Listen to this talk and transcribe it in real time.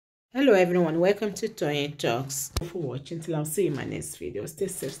Hello everyone, welcome to Toyeen Talks. Thank you for watching. Till I'll see you in my next video. Stay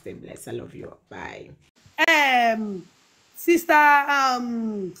safe, stay blessed. I love you. Bye. Sister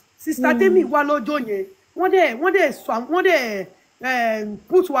Temi wá lọ́jọ́ yẹn. Wọ́n dẹ̀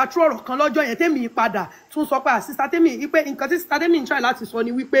put wa through ọ̀rọ̀ kan lọ́jọ́ yẹn Temi padà tún sọ pé Sister Temi wípé nǹkan tí Sister Temi ń try láti sọ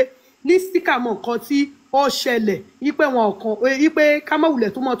ni wípé lístíkà mọ nǹkan tí ó ṣẹlẹ̀ wípé wọn kan wípé ká má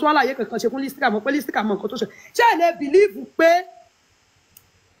wulẹ̀ tó mọ tó àlàyé kankan ṣe fún lístíkà mọ pé lístíkà mọ nǹkan tó ṣẹlẹ̀. Ṣé ẹ lè believe pé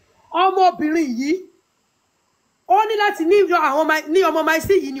ọmọbìnrin yìí ó ní láti ní ọmọ máa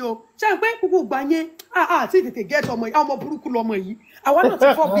sí yìí ni o ṣe pé gbogbo ìgbà yẹn àti tètè get ọmọ burúkú lọmọ yìí àwa náà ti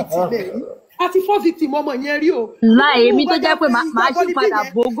fọ́ victim rẹ̀ rí àti fọ́ victim ọmọ yẹn rí o. láì èmi tó jẹ́ pé màá sì padà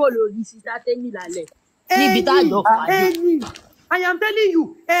bógó lórí Sister Temi lálẹ́ níbi tá a lọ pàdé. I am telling you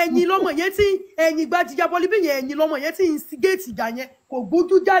ẹ̀yìn lọmọ yẹn tí ẹ̀yìn gbajìjà bọ́líbí yẹn ẹ̀yìn lọmọ yẹn tí instigate ìjà yẹn kò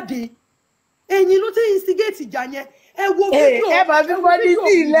gbójú jáde ẹ̀yìn ló tí instigate ìjà yẹn ẹ wo fídíò ẹ bá fi bọ́dí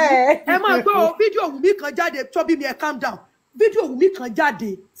sílẹ̀. ẹ máa gbọ́ fídíò Wùmí kan jáde tọ́bí mi ẹ calm down fídíò Wùmí kan jáde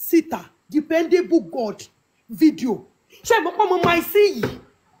síta dependable God fídíò ṣé ìmọ̀ pọ́ mọ́ máa sí yìí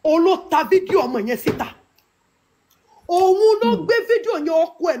olóta fídíò ọmọ yẹn síta òun ló gbé fídíò yẹn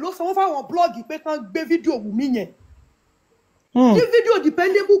ọkọ ẹ̀ ló sanwó fáwọn blọ́ọ̀gì pé kán gbé fídíò Wùmí yẹn ní fídíò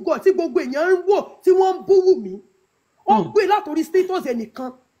dependable God tí gbogbo èèyàn ń wò tí wọ́n ń bú Wùmí ó gbé látòrí status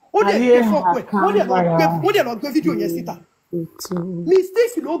ẹnìkan ó dẹ̀ gbé fọ́pọ̀ ẹ̀ wọ́n dẹ̀ lọ gbé fídíò yẹn síta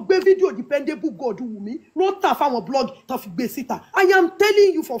mistake ló gbé fídíò dependable God Wùmí ló tà fáwọn blog tó fi gbé síta I am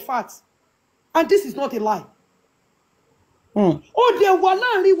telling you for fact and this is not a lie. ó dẹ̀ wà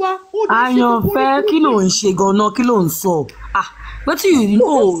láàrin wa. àyànfẹ́ kí ló ń ṣe gan-an kí ló ń sọ pé tí yìí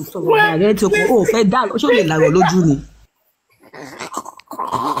ó sọ̀rọ̀ rẹ̀ tí o fẹ́ dá ṣó lè làrọ̀ lójú ni.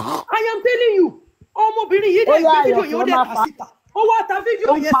 I am telling you ọmọbìnrin yìí dẹ̀ gbé fídíò yẹn ó dẹ̀ kà síta. Ó wá ta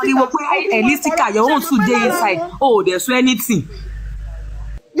fídíò yẹn síta. Ó pariwo pé ẹ̀lístíkà your own too dey inside. Oh, there's anything.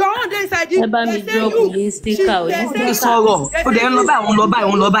 Your own dey inside. Ẹ bá mi drop ẹ̀lístíkà o. Ó sọ̀rọ̀. Ó dẹ̀ ń lọ báyìí,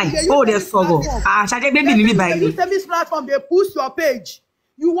 òun lọ báyìí. Ó dẹ̀ sọ̀rọ̀. Ṣadé gbé mi níbí báyìí. Temi's platform dey push your page.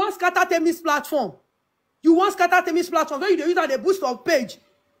 You wan scatter Temi's platform. When you dey use that dey boost your page.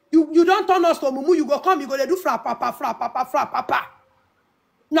 You don turn us to mumu, you go come, you go dey do fra papa.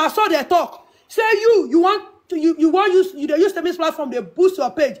 Na so dey talk. Say you want you dey use Temi's platform they boost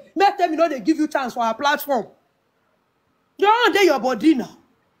your page make Temi know they give you chance for our platform your own dey your body now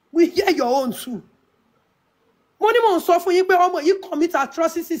we hear your own too mo ní mo ń sọ fún yín pé ọmọ yìí commit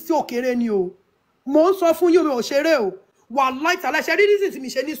atrocities tí òkèrè ni o mo ń sọ fún yín mi ò ṣeré o wallahi ta'ala ṣe rí reason tí mi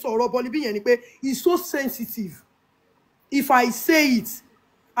ṣe ní sọ̀rọ̀ bọ́líbí yẹn ni pé it's so sensitive if I say it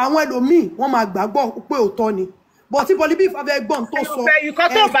àwọn ẹlòmíì wọ́n máa gbàgbọ́ pé òótọ́ ni. But tí Bọ́líbí ìfàfẹ́ gbọ́n tó sọ. Ìkọ́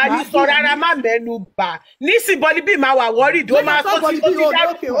tó bá ní sọ rárá má mẹ́nu bà. Nísìn Bọ́líbí máa wà worried ó máa sọ ti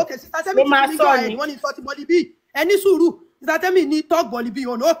dárúkọ. Okay, Sister Temi máa sọ ni. Wọ́n ní sọ ti Bọ́líbí. Ẹni sùúrù, Sister Temi ní talk Bọ́líbí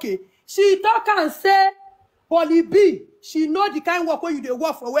on okay. She talk and say Bọ́líbí, she know the kind work wey you dey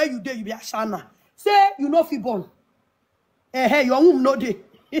work for where you dey, you be Ashana. Say you no fit born. Your womb no dey.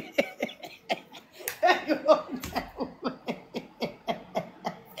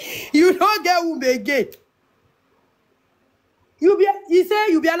 You no get womb again. He say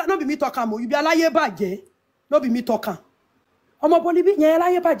you be no be me talking mo you be alaye bàjẹ́ no be me talking ọmọ Bọ́líbí yẹn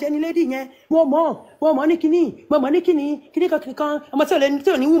alaye bàjẹ́ ni lady yẹn mo mọ̀ ní kíní kan ọmọ tí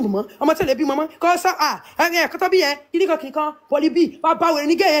ò ní wù mọ́ ọmọ tí ò lè bí mọ́ kò sọ ko tó bí yẹn kíní kan Bọ́líbí bá bá wèrè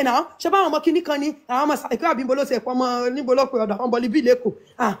ní ge yẹn náà ṣe bá ọmọ kíní kan ni àwọn ọmọ sai pe abi nbo ló ṣe pọ̀ ọmọ níbo ló pé ọ̀dọ̀ àwọn Bọ́líbí leko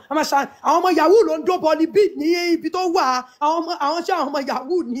ọmọ sa àwọn ọmọ yahoo ló ń do Bọ́líbí ní ibi tó wà àwọn ṣe àwọn ọmọ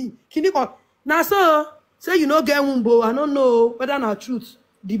yahoo ní kíní kan na so say you no get wumbo, I don't know whether na truth.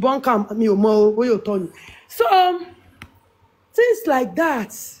 Debunk am mi o mo wey you turn. So things like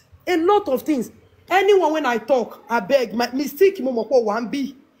that, a lot of things. Anyone when I talk, I beg my mistake mo mo po wan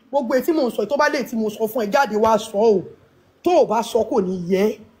bi. Gbogbo e tí mo sọ tó bá lè tí mo sọ fún ẹ jáde wá sọ o. Tó bá sọ kò ní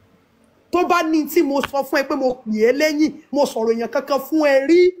yé. Tó bá ní tí mo sọ fún ẹ pé mo pè é lẹ́yìn, mo sọ̀rọ̀ èyàn kankan fún ẹ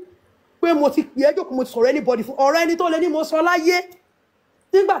rí pé mo ti pè é jókòó mo ti sọ̀rọ̀ anybody fún ọ̀rọ̀ ẹni tó lè ní mo sọ láyé.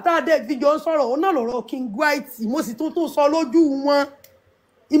 Nígbà tá dé video sọ̀rọ̀ ọ̀nà lọ́rọ̀ King White mo sì tún sọ lójú wọn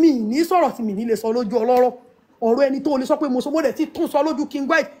imi ní sọ̀rọ̀ tí mi ní lè sọ lójú ọlọ́rọ̀ ọ̀rọ̀ ẹni tó lè sọ pé mo sọ mo dẹ̀ ti tún sọ lójú King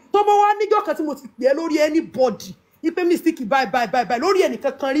White tó bá wá níjọ́ kan tí mo ti pè lórí anybody ipe mistake bye lórí ẹni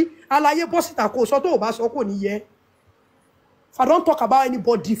kankan rí àlàyé bọ́ síta kò sọ tó bá sọ kò ní yẹ if I don't talk about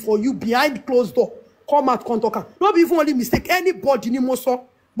anybody for you behind closed door come out come talk no be even only mistake anybody ni mo sọ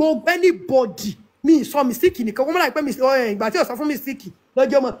gbogbo anybody mi sọ mistake nìkan wọ́n mọ̀ láì pé mistake ìgbà tí ó sọ fún mistake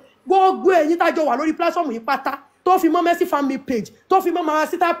lọ́jọ́ mọ́ gbogbo ẹ̀yin tájọ wà lórí platform yìí pátá tó fi mọ́ Mercy family page tó fi mọ́ Mama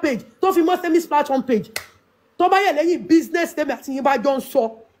Sita page tó fi mọ́ Temi's platform page tó bá yẹ lẹ́yìn business Temi àti yín bá jọ ń sọ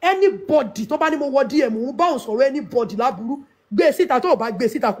anybody tó bá ní mo wọ DM ń bá òun sọ̀rọ̀ anybody láburú gbé síta tó bá gbé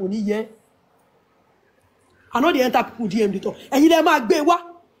síta kò ní yẹ. I know the enter people DM dito. Ẹ̀yin lẹ máa gbé wá.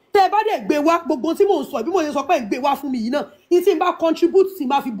 Tẹ́ bá dé gbé wá gbogbo tí mò ń sọ bí mo ṣe sọ pé gbé wá fún mi yìí náà. In tí n bá contribute tí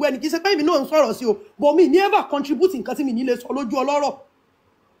ma fi bu ẹni kì í ṣe pé mi náà ń sọ̀rọ̀ sí o. But me never contribute nǹkan tí mi ní lè sọ lójú ọlọ́rọ̀.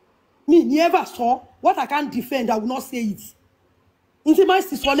 Me never sọ what I can't defend I will not say it. In tí ma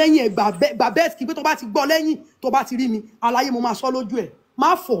sì sọ lẹ́yìn ẹ gbà best kí pé tó bá ti gbọ́ lẹ́yìn tó bá ti rí mi àlàyé mo máa sọ lójú ẹ.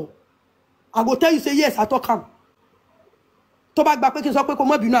 Má fọ̀. I go tell you say yes I talk am. Tó bá gbà pé kí n sọ pé kó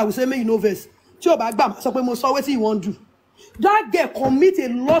má bínú I will say make you no vex. Tí ó bá gbà má sọ pé mo sọ wetin you wan do. That girl commit a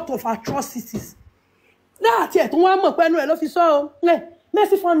lot of atrocities. That yet wọ́n mọ̀ pé ẹnu ẹ̀ ló fi sọ o.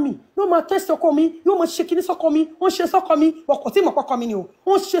 Mercy fund me. No ma test sọ́kọ mi, yóò mọ ṣe kíní sọ́kọ mi, ó ń ṣe sọ́kọ mi, ọkọ tí mo pọkọ mi ni o.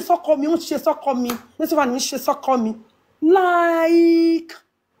 Ó ń ṣe sọ́kọ mi, ó ń ṣe sọ́kọ mi. Mercy fund me, ó ń ṣe sọ́kọ mi. Like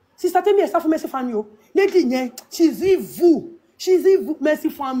Sister Temi esa fún Mercy fund me o. Lady yẹn, she's evil. She's evil. Mercy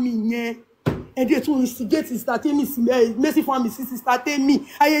fund me yẹn. And they to instigate Sister Temi, Mercy fund me, Sister Temi.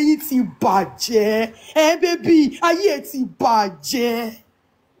 Ayé yín ti bàjẹ́. Baby, ayé ti bàjẹ́.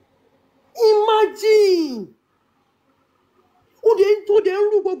 Imagine. Who they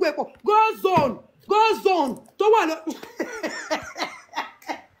rú gbogbo ẹ̀pọ̀. God's on. Tó wà lọ.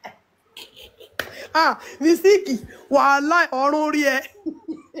 Mísíkì, wàhálà ọ̀run rí ẹ.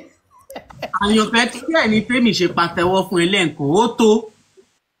 Àyànfẹ́ kí ẹni Temi ṣe pàtẹ́wọ́ fún ilé nǹkan ó tó.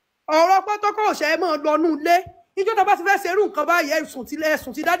 Ọ̀rọ̀ pọ́tọ́kọ̀ ṣe mọ́ lọ́nú ilé. Ìjọ́ tó bá ti fẹ́ ṣe irú nǹkan báyìí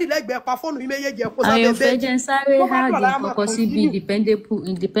ẹ̀sùn tí dádì lẹ́gbẹ̀ẹ́ pa fóònù mi méjèèjì ẹ̀kọ́ sábẹ́ bẹ́ẹ̀. Àyànfẹ́ jẹ́ sáré háàdì kọ́kọ́ síbi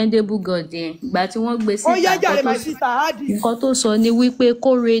independable god yẹn. Ìgbà tí wọ́n gbé síta nǹkan tó sọ ni wípé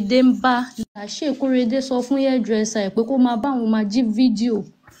Kórèdé ń bá àṣé Kórèdé sọ fún hairdresser pé kó máa bá wọn máa jí fídíò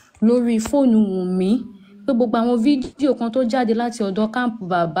lórí fóònù Wùnmí. Pé gbogbo àwọn fídíò kan tó jáde láti ọ̀dọ̀ káàmpù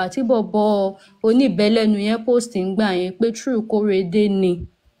bàbá tí bọ̀bọ̀ oníbẹ̀lẹ́nu yẹn post ń gbà yẹn pé true Kórèdé ni.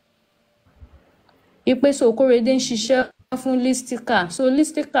 Ipe so Kórèdé ń ṣiṣẹ́ fún Listica. So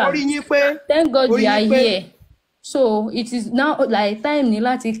Listica, thank God we are here. So it is now like time ní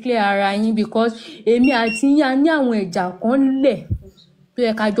láti clear ara yín because èmi àti yín ní àwọn ẹ̀jà kan lẹ̀ tó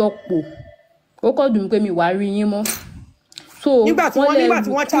yẹ ká jọ pọ̀. Ó kọ́ dùn pé mi wá rí yín mọ́. So nígbà tí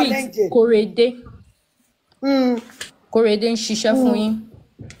wọ́n challenge Kórèdé. Kórèdé ń ṣiṣẹ́ fún yín.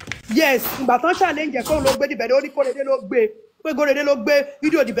 Yes, ìgbà tán challenge kó ló gbé dìbẹ̀dẹ̀ ó ní Kórèdé ló gbé. Pé Kórèdé ló gbé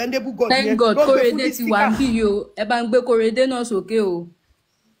fídíò dependable god yẹn. Thank God Kórèdé ti wà bí o. Ẹ bá ń gbé Kórèdé náà sókè o.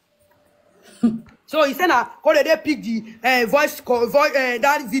 So he said that Kórèdé picked the voice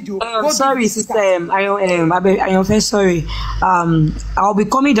that video. Sorry, sister. Ayonfe, sorry. I'll be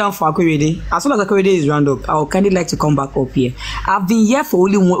coming down for Kórèdé. As soon as Kórèdé is round up, I'll kindly like to come back up here. I've been here for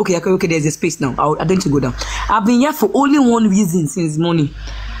only one. Okay, there's a space now. I don't to go down. I've been here for only one reason since morning.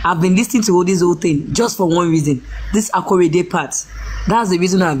 I've been listening to all this whole thing just for one reason. This Kórèdé part. That's the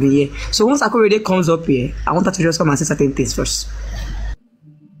reason I've been here. So once Kórèdé comes up here, I want her to just come and say certain things first.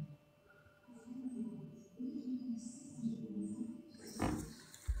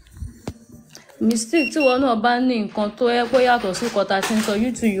 Mistake tí wọn náà bá ní nǹkan tó ẹ pé yàtọ̀ sí kọta tí ń sọ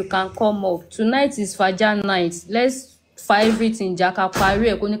you too you can come up. Tonight is Faja night. Let's fire everything jaka parí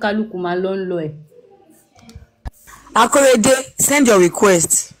ẹ̀ kó ní kálukú máa lọ ń lọ ẹ̀. Kórèdé, send your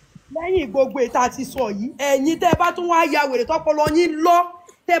request. Lẹ́yìn gbogbo ètà ti sọ yìí, ẹ̀yin tẹ́ bá tún wá ya wèrè tọ́pọlọ yín lọ,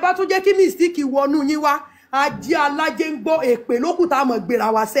 tẹ́ bá tún jẹ́ kí Místíkì wọnú yín wá, ajé alájẹ ń gbọ́ èpè lókùtà mọ̀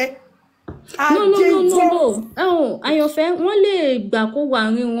gbéra wá sẹ́. No. Àyànfẹ́ wọ́n lè gbà kó wà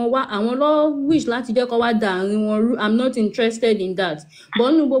àárín wọn wá àwọn lọ wish láti jẹ́ kó wá dà àárín wọn rú. I'm not interested in that.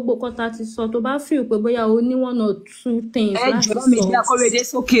 But nínú gbogbo kọta ti sọ tó bá feel pé bóyá o ní one or two things láti sọ. Kórèdé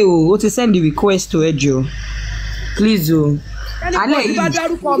sókè o ti send the request to Ejo. Please o.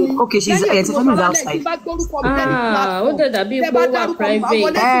 Okay, she's outside. Ó dẹ̀ dàbí pé ó wà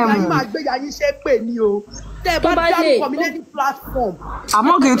private. I'm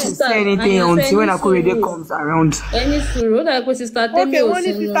not going to say anything until when Kórèdé comes around. Ẹni sùúrù ó dàbí pé Sister Temi ò wọ́n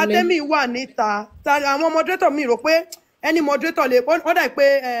ní Sister Temi wà níta. Àwọn moderator mi rò pé any moderator lè ó dà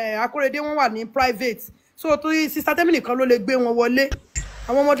pé Kórèdé wọ́n wà ní private. So tó Sister Temi nìkan ló lè gbé wọn wọlé.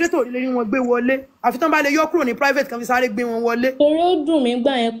 Àwọn moderator lè rí wọn gbé wọlé. Àfi tán bá lè yọ kúrò ní private kan fi sáré gbé wọn wọlé. Torí ó dùn mí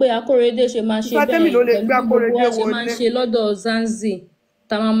gbà yẹn pé Kórèdé ṣe máa ṣe bẹ́ẹ̀ pẹ̀lú gbogbo wa ṣe máa ṣe lọ́dọ̀ Zanzi.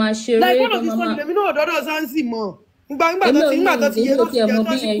 Ta máa ṣeré ta máa lèmi náà dọ́dọ̀ Zanzi mọ̀. Nígbà tó ti yé ló ti jẹ́ tó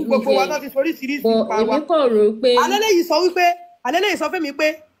ti kú gbogbo wa tó ti forí sírísì pa wa. Èmi kọ̀ rò pé alẹ́lẹ́yìí sọ fún mi pé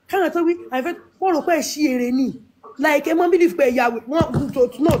káwọn tó wí àìfẹ́ wọ́n rò pé ṣí èrè ni. Like a man believe pé ìyàwó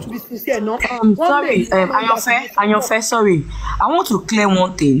wọ́n to be sincere no. Sorry, Ayonfe, sorry. I want to clear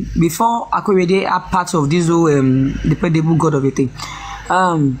one thing before Kórèdé are part of this whole dependable god of a thing.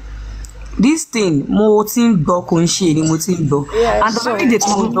 this thing mo ti ń gbọ́ kò ń ṣe ni mo ti ń gbọ́. Yeah, And the so very day tí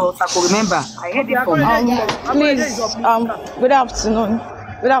mo gbọ́, I could remember I heard it from please, good afternoon.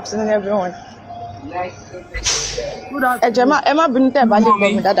 Good afternoon, everyone. Ẹ jẹ́ ẹ má bínú tẹ́ bá lè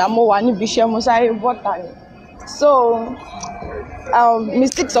gbọ́ mi dáadáa, mo wà níbi iṣẹ́ mo sáré bọ́ta ni. So,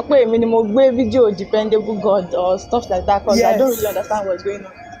 Mystic sọ pé èmi ni mo gbé fídíò Dependable God or stuff like that because I don't really understand what's going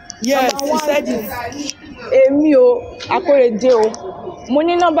on. Yes, he said it. Èmi o, Akorede o, mo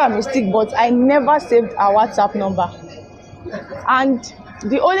ní number Mystic but I never saved her WhatsApp number. And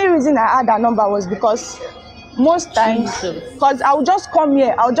the only reason I had her number was because most times, because I'll just come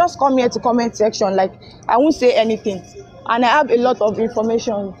here to comment section, like I won't say anything. And I have a lot of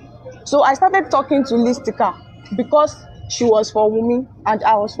information. So I started talking to Listica because she was for WUNMI and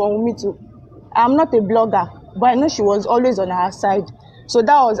I was for WUNMI too. I'm not a blogger, but I know she was always on her side. So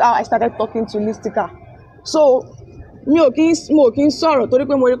that was how I started talking to Listica. So mi ò kí ń sọ̀rọ̀ torí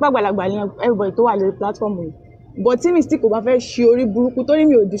pé mo rí pàgbàlagbà ní everybody tó wà lórí platform yìí. But tí Mystic kò bá fẹ́ ṣe orí burúkú torí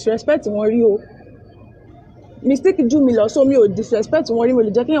mi ò disrespect wọn rí o. Mystic jù mí lọ, so mi ò disrespect wọn rí, mo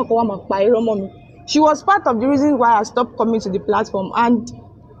lè jẹ́ kéèyàn kan wá máa pa irọ́ mọ́ mi. She was part of the reason why I stopped coming to the platform, and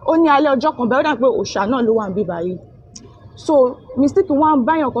ó ní alẹ́ ọjọ́ kan bẹ́ẹ̀ ó dà pé òòṣà náà ló wà níbí báyìí. So Mystic wọ́n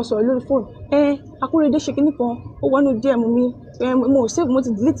báyàn kan sọ̀rọ̀ lórí fóònù, Akorede ṣe kinní kan, ó wọnú DM mi, mo save mo ti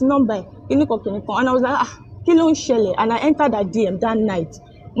delete number ẹ̀ kinní kan, and I was like kí ló ń ṣẹlẹ̀, and I entered her DM that night.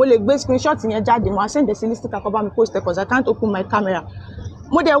 Mo lè gbé screenshot yẹn jáde, mo send the Listica kan bá mi post because I can't open my camera.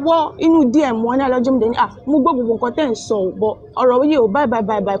 Mo dẹ̀ wọ inú DM wọn ní alọ́jọ́ mi dẹ̀ ní mo gbọ́ gbogbo nǹkan tẹ́ ń sọ ò bọ̀ ọ̀rọ̀ yìí ò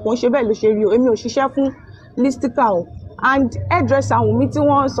báyìí kò ń ṣe bẹ́ẹ̀ ló ṣe rí o, èmi ò ṣiṣẹ́ fún Listica o. And hairdresser WUNMI tí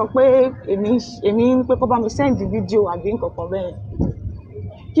wọ́n sọ pé èmi ń pé kó bá mi send the video àbí nǹkan kan bẹ́ẹ̀.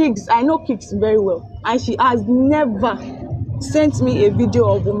 Kicks, I know Kicks very well, and she has never sent me a video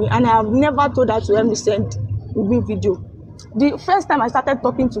of WUNMI, and I have never told her to help me send WUNMI video. The first time I started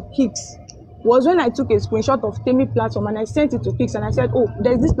talking to Kicks was when I took a screenshot of Temi platform and I sent it to Kicks and I said, oh,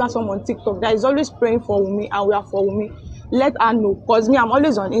 there's this platform on TikTok that is always praying for WUNMI and we are for WUNMI. Let her know, because me, I'm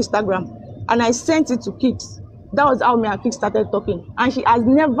always on Instagram. And I sent it to Kicks. That was how me and Kicks started talking. And she has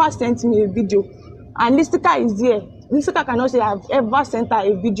never sent me a video. And Listica is here. Listica cannot say I've ever sent her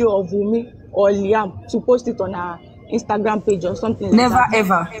a video of WUNMI or Liam to post it on her Instagram page or something never like that.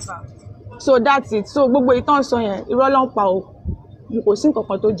 ever. So that's it. So gbogbo ìtàn sọ yẹn irọ́ ló ń pa o, kò sí nǹkan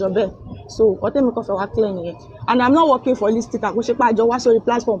kan tó jọ bẹ́ẹ̀. So ọtẹ́mi kan fẹ́ wá clear nìyẹn. And I'm not working for Listica, kò ṣe pé àjọ wá sórí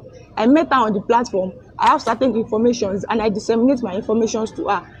platform. I met her on the platform. I have certain informations and I disseminate my informations to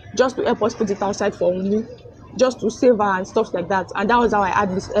her just to help us put it outside for WUNMI, just to save her and stuff like that. And that was how I had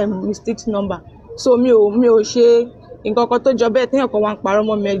this Mystic's number. So mi ò ṣe nǹkan kan tó jọ bẹ́ẹ̀ téèyàn kan wá ń parọ́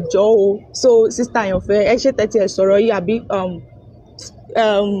mọ́ mi ẹjọ́ o. So sister Àyànfẹ́ ẹ ṣe tẹ́tí ẹ sọ̀rọ̀ yìí àbí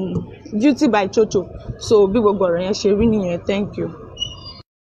duty by Chocho. So bí gbogbo ọ̀rọ̀ yẹn ṣe rí nìyẹn. Thank you.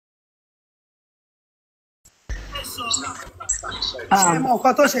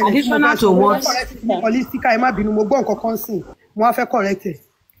 Additional to what? Listica ẹ má bínú mo gbọ́ nǹkan kan sìn mo wá fẹ́ correct ẹ̀.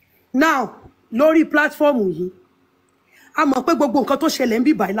 Now lórí platform yìí a mọ̀ pé gbogbo nǹkan tó ṣẹlẹ̀ ń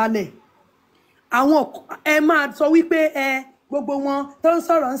bí báyìí lálẹ́ àwọn ẹ máa sọ wípé gbogbo wọn tó ń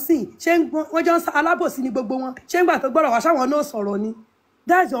sọ̀rọ̀ ń sìn ṣé wọ́n jọ ń alábòsí ni gbogbo wọn ṣé ń gbà tó gbọ́dọ̀ wá sáwọn náà sọ̀rọ̀ ni.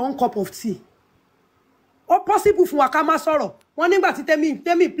 That's your own cup of tea. Ó possible fún wa ká má sọ̀rọ̀ wọ́n nígbà tí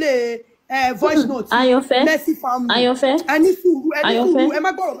Temi play voice note Àyànfẹ́ Mercy family Àyànfẹ́ ẹni sùúrù ẹ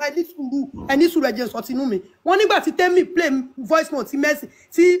má gbọ́rọ̀ ẹni sùúrù ẹ jẹ́ sọ tinú mi wọ́n nígbà tí Temi play voice note tí Mercy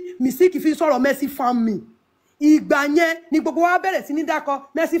tí Mystic fi sọ̀rọ̀ Mercy family ìgbà yẹn ni gbogbo wa bẹ̀rẹ̀ sí ní dákọ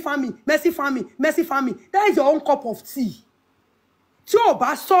Mercy family that is your own cup of tea. Tí o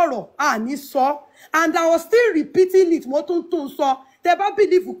bá sọ̀rọ̀ àní sọ and I was still repeating it mo tún sọ tẹ́ bá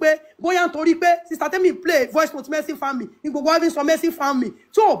believe pé bóyá nítorí pé sister Temi play voice note Mercy family ní gbogbo wa fi sọ Mercy family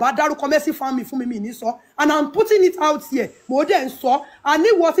tí o bá dárúkọ Mercy family fún mi ní sọ and I'm putting it out here mo dẹ̀ ń sọ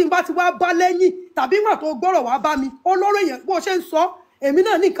àníwọ̀ tí n bá ti wá bá lẹ́yìn tàbí ìgbà tó gbọ́rọ̀ wá bá mi olóró èèyàn bó ṣe ń sọ èmi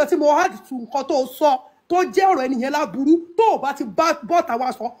náà ní nǹkan tí mo hard to nǹkan tó sọ tó jẹ́ ọ̀rọ̀ ẹnìyẹn láburú tó o bá ti bọ́ta wá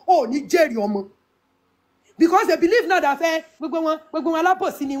sọ ò ní jèrè ọmọ because they believe now that gbogbo wọn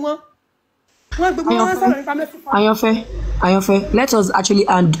alábòsí ni wọ́n gbogbo wọn sọ̀rọ̀ nípa Mercy family. Àyànfẹ́, let us actually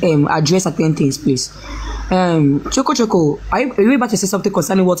address certain things, please. Choco, are you about to say something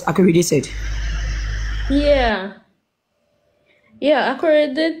concerning what Akorede said? Yeah,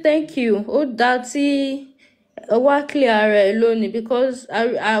 Akorede, thank you. Ó dá tí wá clear rẹ̀ lónìí because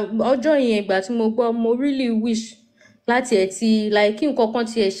ọjọ́ yẹn ìgbà tí mo gbọ́ mo really wish láti ẹ̀ ti like kí nǹkan kan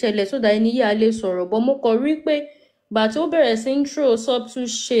ti ẹ̀ ṣẹlẹ̀ so that ẹni yà lè sọ̀rọ̀ but mo kàn rí pé gbà tí ó bẹ̀rẹ̀ sí ń throw subtle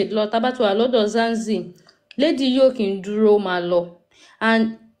shade lọ tábàtò àlọ́dọ̀ Zanzi lady yóò kì í dúró máa lọ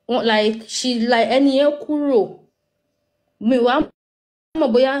and like she like ẹni yẹn kúrò mi wá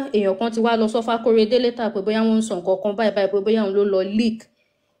mọ̀ bóyá èèyàn kan ti wá lọ sọ f'Akorede later pé bóyá wọ́n ń sọ nǹkan kan báyìí pé bóyá òun ló lọ leak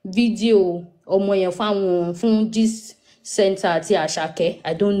fídíò ọmọ yẹn fún gist center àti Àṣàkẹ́,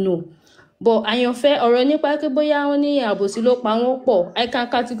 I don't know. But àyànfẹ́ ọ̀rọ̀ nípa pé bóyá wọ́n ní àbòsí ló pa wọ́n pọ̀, I can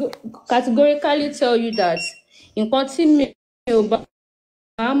categorically tell you that nǹkan tí mi ò bá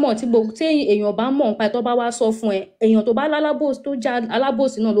mọ̀ tí èèyàn bá mọ̀ nípa tó bá wá sọ fún ẹ, èèyàn tó bá lálábòsí tó já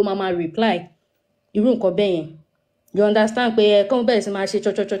alábòsí náà ló máa reply irú nǹkan bẹ́ẹ̀ yẹn. You understand pé ẹ kàn bẹ̀rẹ̀ sí máa ṣe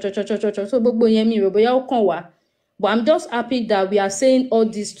cho so gbogbo yẹn mi rò bóyá ó kàn wá. But I'm just happy that we are saying all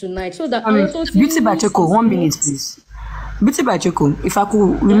this tonight so that Beauty by Choco, 1 minute please. Beauty by Choco, if I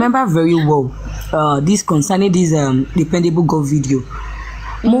could remember very well, this concerning this Dependable God video.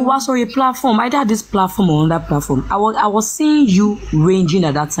 Mo was on a platform, either this platform or another platform. I was seeing you ranging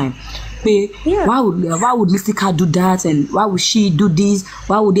at that time. Yeah. Why would Mystica do that, and why would she do this?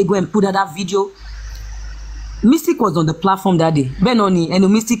 Why would they go and put out that video? Mystic was on the platform that day. Benoni and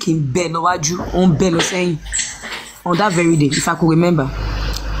Mystic in Bello on Bello saying on that very day, if I could remember.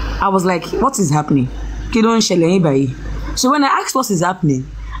 I was like, what is happening? So when I asked what is happening,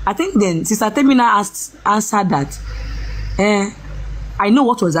 I think then Sister Temina answered that. I know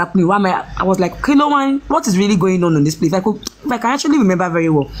what was happening. I was like, okay, no one, what is really going on in this place? I can actually remember very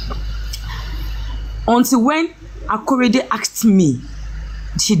well. Until when Akorede asked me,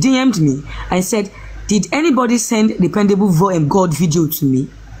 she DM'd me and said, did anybody send Dependable God video to me?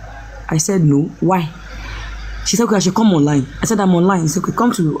 I said no. Why? She said, okay, I should come online. I said, I'm online. She said, okay,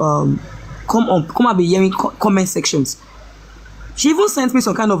 come and be hearing comment sections. She even sent me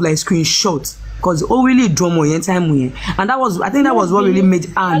some kind of like screenshot because oh really drama time, and that was, I think that was what really made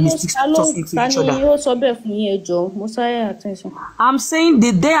her and Mystic talking to each other. I'm saying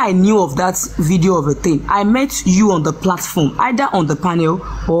the day I knew of that video of a thing, I met you on the platform, either on the panel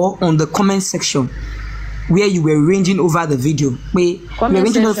or on the comment section, where you were ranging over the video. Comment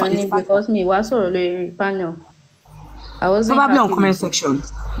section because me was on the panel. I was probably on comment section.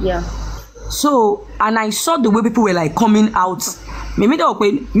 Yeah. So, and I saw the way people were like coming out.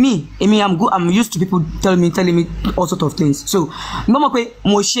 I'm good. I'm used to people telling me all sorts of things. So, because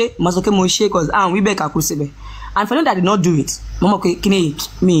we back and for them that did not do it,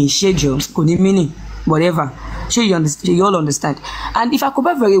 whatever. Sure, you understand. You all understand. And if I could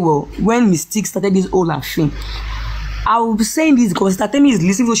very well, when Mystique started this whole thing, I will be saying this because Sister Temi is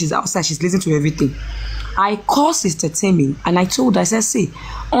listening to, she's outside, she's listening to everything. I called Sister Temi and I told her, I said, see,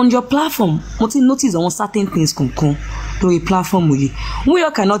 on your platform, notice on certain things can come to a platform with you. We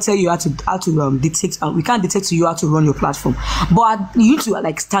all cannot tell you how to dictate, we can't dictate to you how to run your platform. But you need to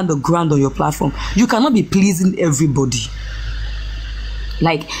like stand the ground on your platform. You cannot be pleasing everybody.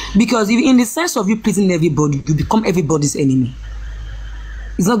 Like, because if in the sense of you pleasing everybody, you become everybody's enemy.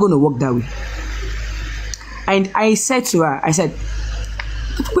 It's not going to work that way. And I said to her, I said,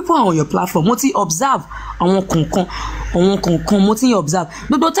 people are on your platform. What you observe, observe.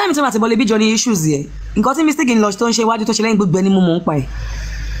 The time it's about the journey issues here. In got a mistake in Lodge, don't she? Why do you let good Benny Mumpai?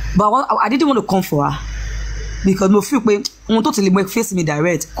 But I didn't want to come for her because no feel totally make face me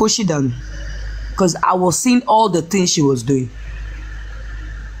direct, cause she done. Because I was seeing all the things she was doing.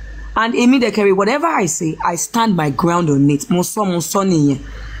 And immediately, whatever I say, I stand my ground on it. Mon son,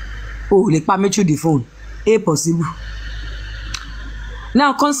 oh, les pas mettre the phone. Possible.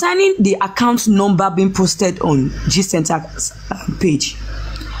 Now, concerning the account number being posted on G Center page,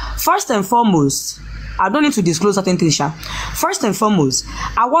 first and foremost, I don't need to disclose certain things. First and foremost,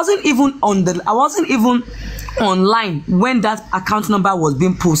 I wasn't even online when that account number was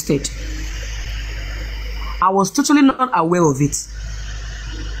being posted. I was totally not aware of it.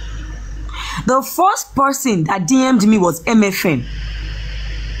 The first person that DM'd me was MFN.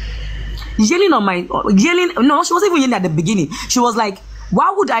 Yelling, no, she wasn't even yelling at the beginning. She was like,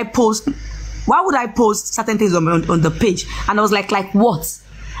 why would I post certain things on the page? And I was like what?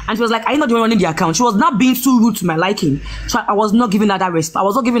 And she was like, are you not the one running the account? She was not being too rude to my liking. So I was not giving her that response. I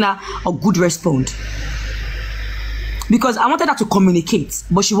was not giving her a good response. Because I wanted her to communicate,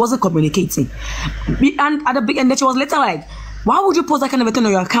 but she wasn't communicating. And at the beginning, then she was later like, why would you post that kind of thing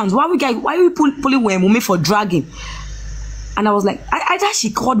on your account? Why are you pulling women for dragging? And I was like, I thought she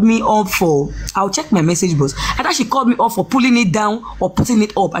called me up for, I'll check my message box. I thought she called me up for pulling it down or putting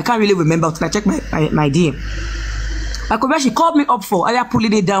it up. I can't really remember until I check my DM. Like, she called me up for either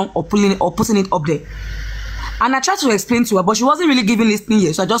pulling it down or putting it up there. And I tried to explain to her, but she wasn't really giving listening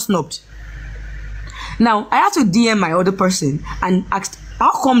here, so I just stopped. Now, I had to DM my other person and asked,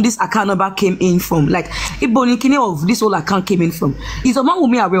 how come this account number came in from? Like, if Bonikine of this whole account came in from, is a man who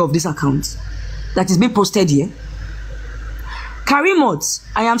me aware of this account that is being posted here? Karimot,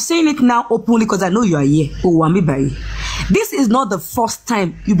 I am saying it now openly because I know you are here. Oh, WUNMI. This is not the first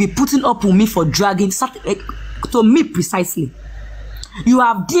time you be putting up with me for dragging, to me precisely. You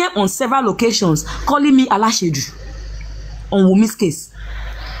have DM on several occasions calling me Alasheju on Wunmi's case.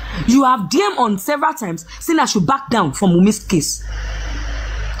 You have DM on several times saying I should back down from Wunmi's case.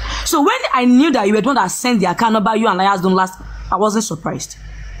 So when I knew that you were the one that sent the account number you and Liars Don't Last, I wasn't surprised.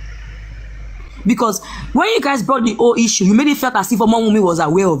 Because when you guys brought the whole issue, you made it feel as if Wunmi was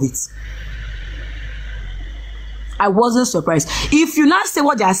aware of it. I wasn't surprised. If you now say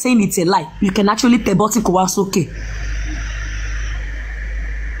what they are saying it's a lie, you can actually tell Botin Kowasoke.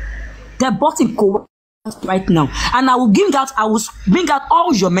 They're Botin Kowasoke right now. And I will bring out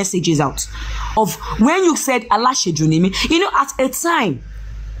all your messages out of when you said Alasheju Nimi. You know, at a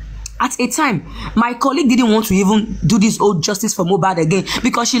time, my colleague didn't want to even do this old justice for Mohbad again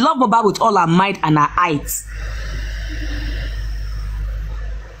because she loved Mohbad with all her might and her height.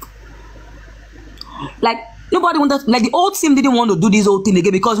 Like, nobody wanted, like the old team didn't want to do this whole thing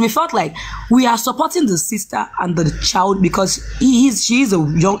again because we felt like we are supporting the sister and the child because she is a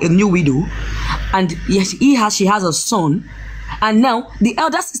new widow, and yes, she has a son, and now the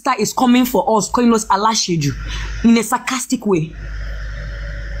elder sister is coming for us, calling us Alasheju in a sarcastic way.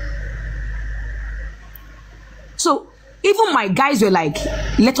 So even my guys were like,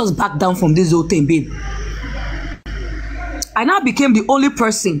 let us back down from this whole thing, babe. I now became the only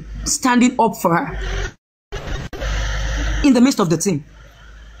person standing up for her in the midst of the team.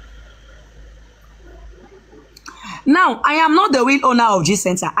 Now, I am not the real owner of G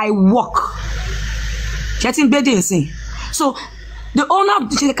Center. I work. Getting bedding. So the owner of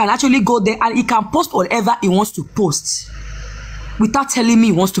G Center can actually go there and he can post whatever he wants to post without telling me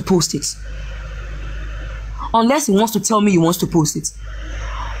he wants to post it. Unless he wants to tell me he wants to post it.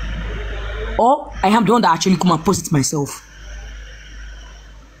 Or I am the one that actually come and post it myself.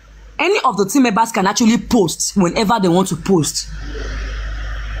 Any of the team members can actually post whenever they want to post.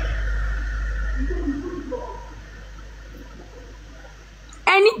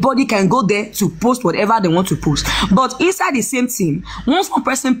 Anybody can go there to post whatever they want to post. But inside the same team, once one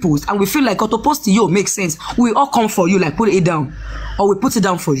person posts and we feel like to post to you makes sense, we all come for you, like put it down. Or we put it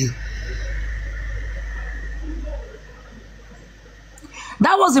down for you.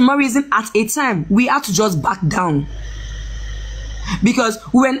 That was the more reason at a time we had to just back down. Because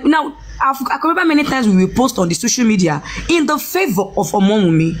when now I can remember many times we will post on the social media in the favor of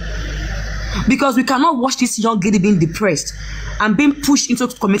Wunmi. Because we cannot watch this young lady being depressed and being pushed into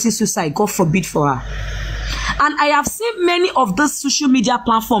committing suicide, God forbid for her. And I have seen many of those social media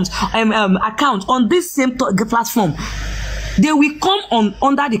platforms, accounts on this same platform. They will come on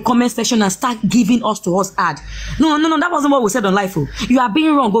under the comment section and start giving us ad. No, that wasn't what we said on live. Oh. You are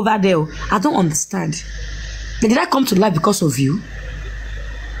being wrong over there. Oh. I don't understand. Did I come to life because of you?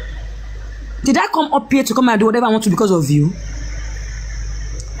 Did I come up here to come and do whatever I want to because of you?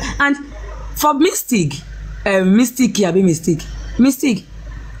 And for Mystic, I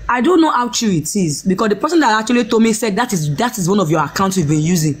don't know how true it is because the person that actually told me said that is one of your accounts you've been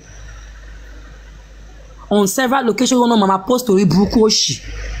using. On several locations, one of mama post to Ibrukoshi.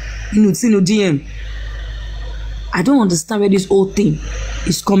 DM. I don't understand where this whole thing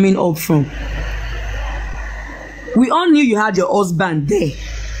is coming up from. We all knew you had your husband there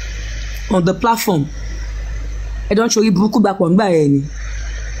on the platform. I don't show you Ibruku back on by any.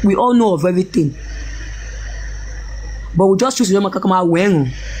 We all know of everything. But we just choose to come out when.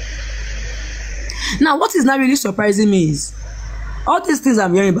 Now, what is not really surprising me is all these things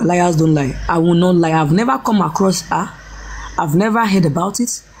I'm hearing about Liars Don't Lie. I will not lie. I've never come across her. I've never heard about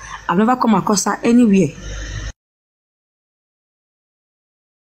it. I've never come across her anywhere.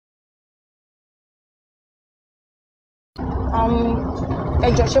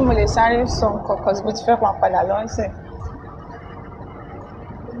 Ẹjọ́ ṣé mo lè sáré sọ nǹkan kan tí mo ti fẹ́ pa padà lọ́sìn.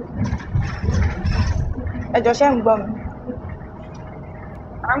 Ẹjọ́ ṣé ń gbọ́ mi.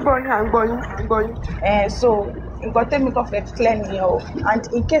 À ń gbọ́ yín. So nǹkan tẹ́mi kan fẹ́ clear nìyẹn o, and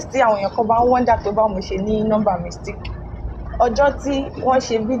in case tí àwọn èèyàn kan bá ń wonder pé báwo mo ṣe ní nọ́mbà Mystic, ọjọ́ tí wọ́n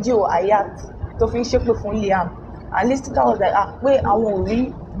ṣe fídíò Hayat tó fi ń ṣépè fún Liam, and Listica was like pé àwọn ò rí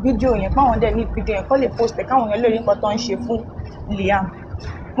fídíò yẹn, páwọn dẹ̀ ní fídíò yẹn kọ́ lè post ẹ̀ káwọn èèyàn lè rí nǹkan tó ń ṣe fún Liam.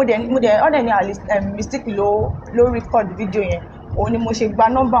 mo dẹ̀ ọ̀dẹ̀ ní Mystic ló record fídíò yẹn, òun ni mo ṣe gba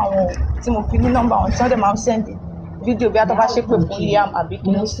nọ́mbà wọn tí mo fi ní nọ́mbà wọn tí wọ́n dẹ̀ máa ń send fídíò bí atọ́ bá ṣépè fún Liam àbí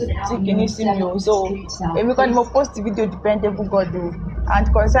kìíní sí mi o. So èmi kọ́ ni mo post fídíò Dependable God o, and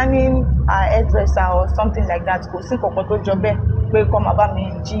concerning our hairdresser or something like that, kò sí nǹkan tó jọ bẹ́ẹ̀ pé kọ́ máa bá mi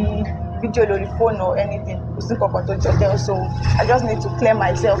jí fídíò lórí phone or anything, kò sí nǹkan tó jọ bẹ́ẹ̀. So I just need to clear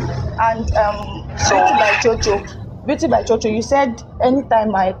myself. And by Jojo, Beauty by Chocho, you said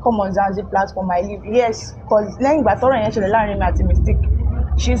anytime I come on Zanzi platform, I leave. Yes, because Len Batoran actually learning me at Mystic.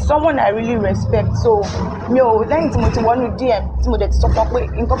 She's someone I really respect. So, Len Timothy one DM, Timothy stop up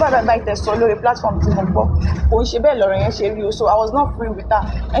with incorporate by the solo platform so I was not free with her.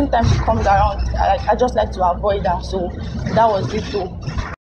 Anytime she comes around, I just like to avoid her. So that was it too.